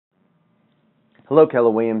Hello, Keller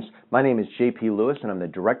Williams. My name is JP Lewis, and I'm the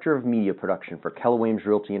Director of Media Production for Keller Williams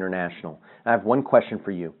Realty International. I have one question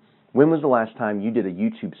for you. When was the last time you did a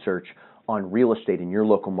YouTube search on real estate in your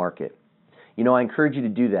local market? You know, I encourage you to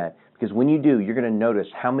do that because when you do, you're going to notice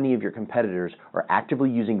how many of your competitors are actively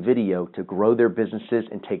using video to grow their businesses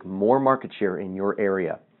and take more market share in your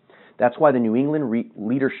area. That's why the New England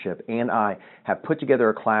leadership and I have put together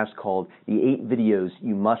a class called The 8 Videos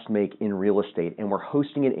You Must Make in Real Estate, and we're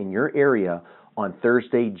hosting it in your area on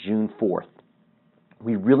Thursday, June 4th.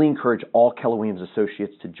 We really encourage all Keller Williams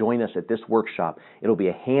associates to join us at this workshop. It'll be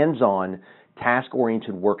a hands-on,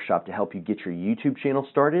 task-oriented workshop to help you get your YouTube channel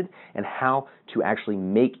started and how to actually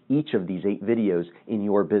make each of these 8 videos in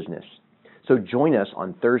your business. So join us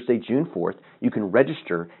on Thursday, June 4th. You can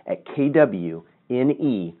register at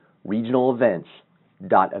KWNE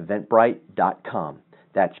regionalevents.eventbrite.com.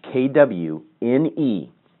 That's KWNE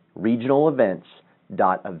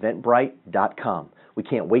regionalevents.eventbrite.com. We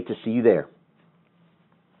can't wait to see you there.